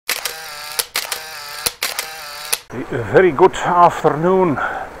A very good afternoon,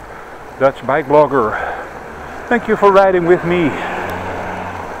 Dutch bike blogger. Thank you for riding with me.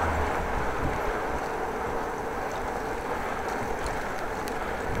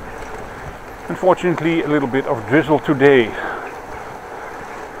 Unfortunately, a little bit of drizzle today.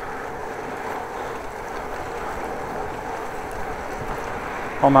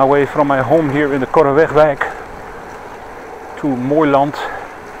 On my way from my home here in the Korrewegwijk to Mooiland,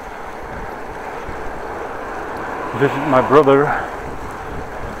 visit my brother.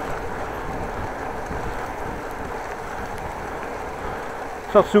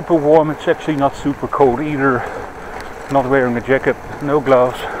 It's not super warm, it's actually not super cold either. Not wearing a jacket, no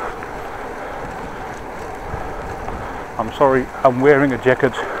gloves. I'm sorry, I'm wearing a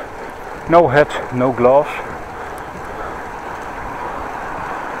jacket, no hat, no gloves.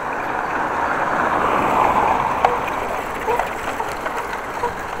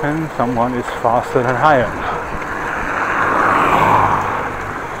 And someone is faster than I am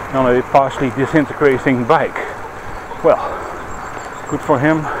on a partially disintegrating bike. Well, good for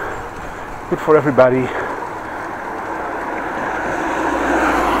him, good for everybody.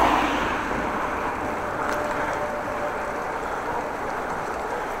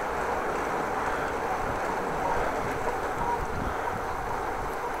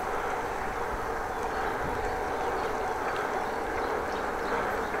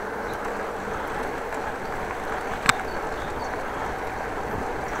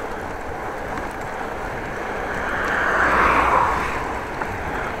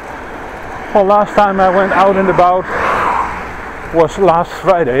 Well, last time I went out and about was last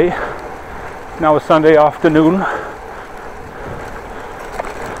Friday. Now it's Sunday afternoon.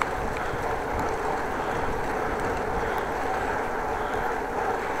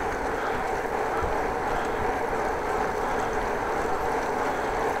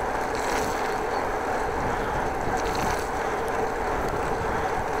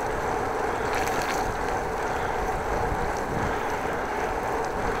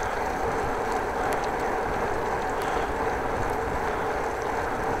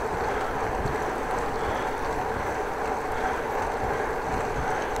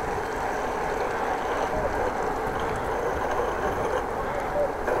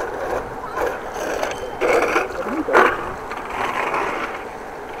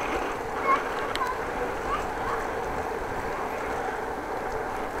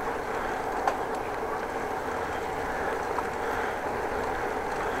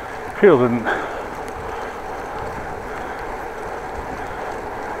 Children.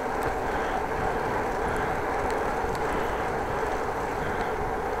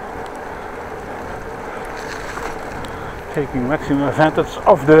 Taking maximum advantage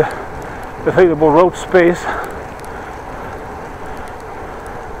of the available road space.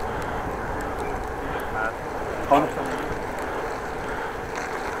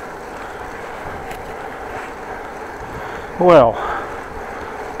 Well,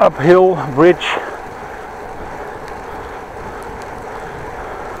 uphill bridge.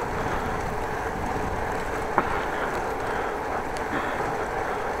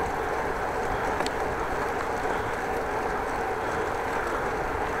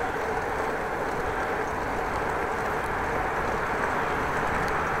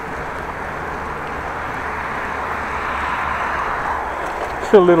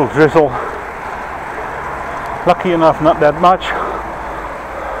 Still a little drizzle. Lucky enough, not that much.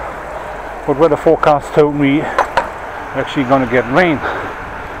 But weather forecast told me we're actually going to get rain.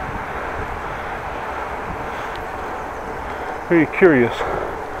 Very curious.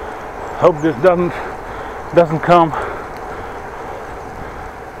 Hope this doesn't come.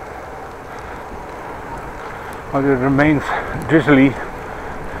 But it remains drizzly.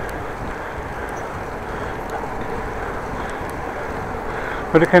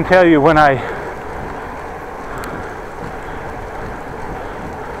 But I can tell you, when I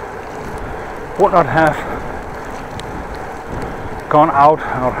would not have gone out,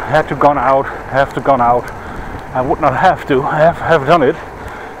 or have gone out, I would not have done it.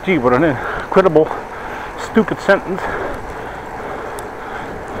 Gee, what an incredible stupid sentence.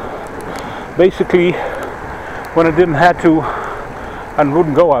 Basically, when I didn't have to and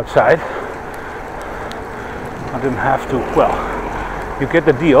wouldn't go outside, I didn't have to. Well, you get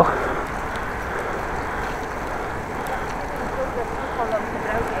the deal.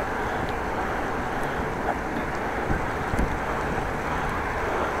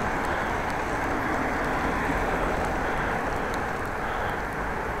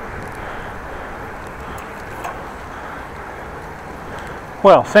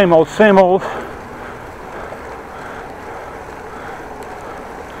 Well, same old, same old.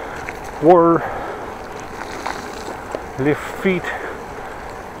 We're lift feet,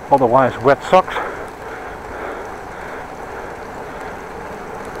 otherwise wet socks.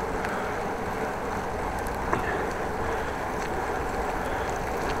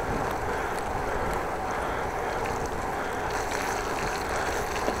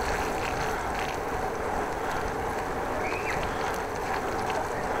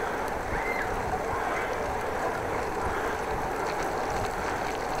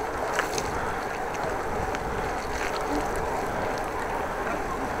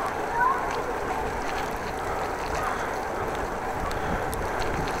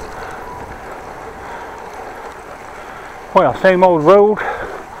 Well, same old road,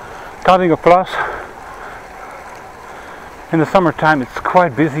 cutting a plus. In the summertime it's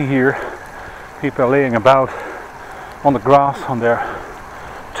quite busy here. People are laying about on the grass, on their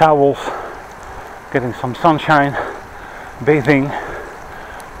towels, getting some sunshine, bathing.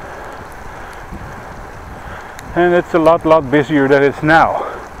 And it's a lot busier than it's now.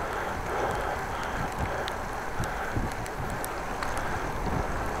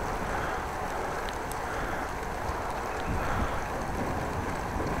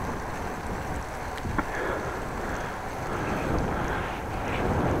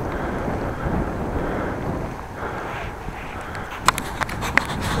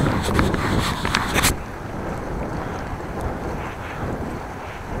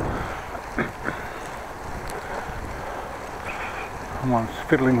 Someone's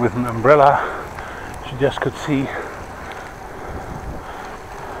fiddling with an umbrella, she just could see.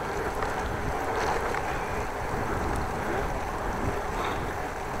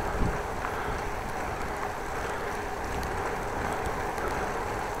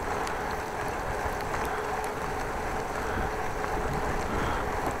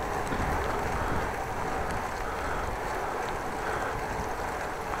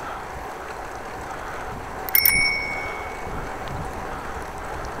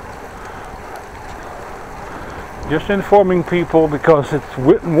 Just informing people, because it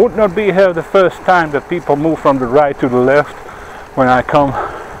would not be here the first time that people move from the right to the left when I come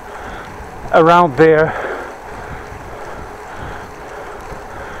around there,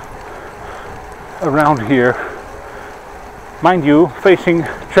 around here. Mind you, facing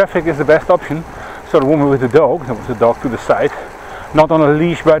traffic is the best option. So the woman with the dog, there was a dog to the side, not on a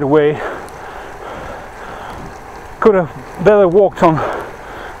leash by the way, could have better walked on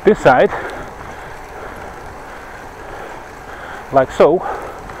this side, like so,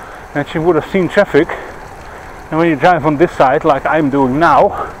 and she would have seen traffic. And when you drive on this side like I'm doing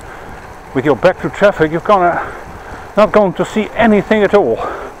now, with your back to traffic, you're not going to see anything at all,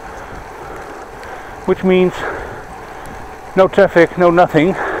 which means no traffic, no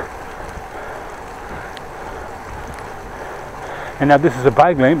nothing. And now this is a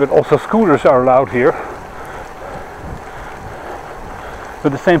bike lane, but also scooters are allowed here.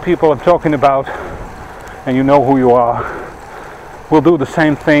 But the same people I'm talking about, and you know who you are, will do the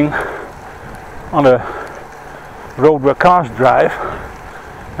same thing on a road where cars drive,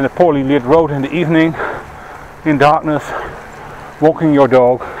 and a poorly lit road in the evening, in darkness, walking your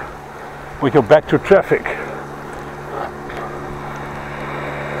dog with your back to traffic.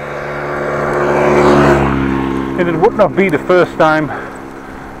 And it would not be the first time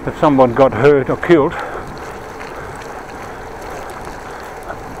that someone got hurt or killed.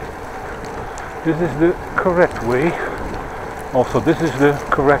 This is the correct way. Also, this is the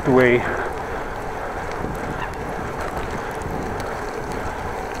correct way.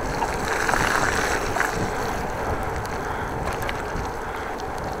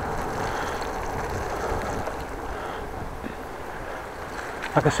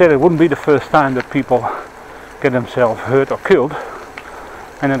 Like I said, it wouldn't be the first time that people get themselves hurt or killed,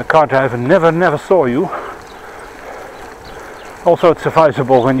 and then the car driver never saw you. Also, it's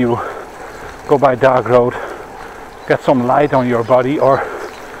advisable when you go by a dark road, get some light on your body, or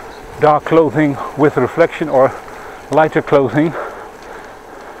dark clothing with reflection, or lighter clothing,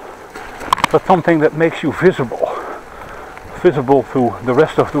 but something that makes you visible to the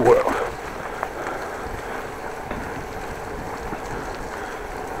rest of the world.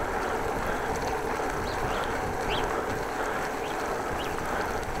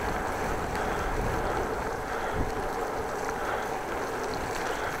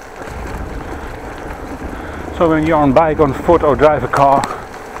 So when you're on bike, on foot, or drive a car,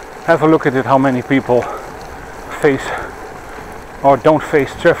 have a look at it, how many people face or don't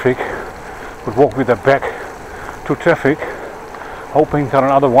face traffic, but walk with their back to traffic, hoping that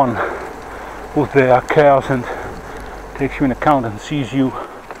another one who's there cares and takes you in account and sees you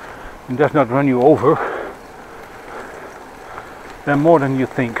and does not run you over. They're more than you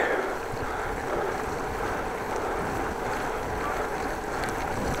think.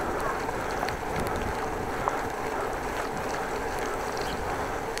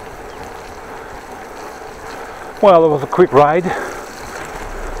 Well, it was a quick ride.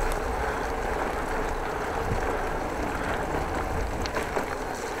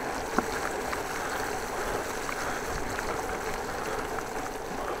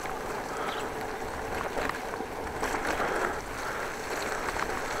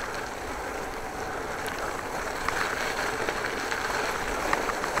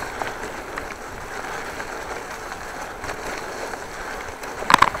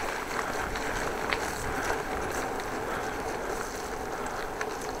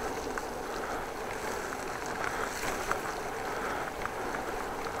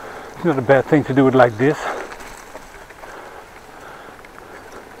 It's not a bad thing to do it like this,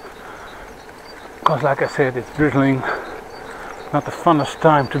 because like I said, it's drizzling, not the funnest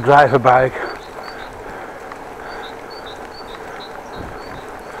time to drive a bike.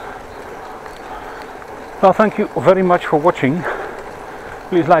 Well, thank you very much for watching.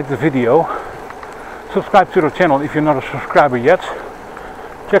 Please like the video, subscribe to the channel if you're not a subscriber yet,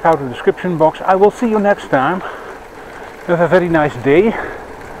 check out the description box. I will see you next time. Have a very nice day.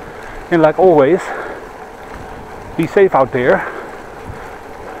 And like always, be safe out there,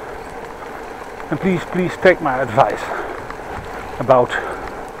 and please take my advice about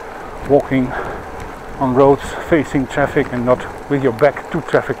walking on roads facing traffic and not with your back to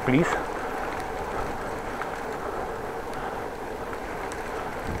traffic, please.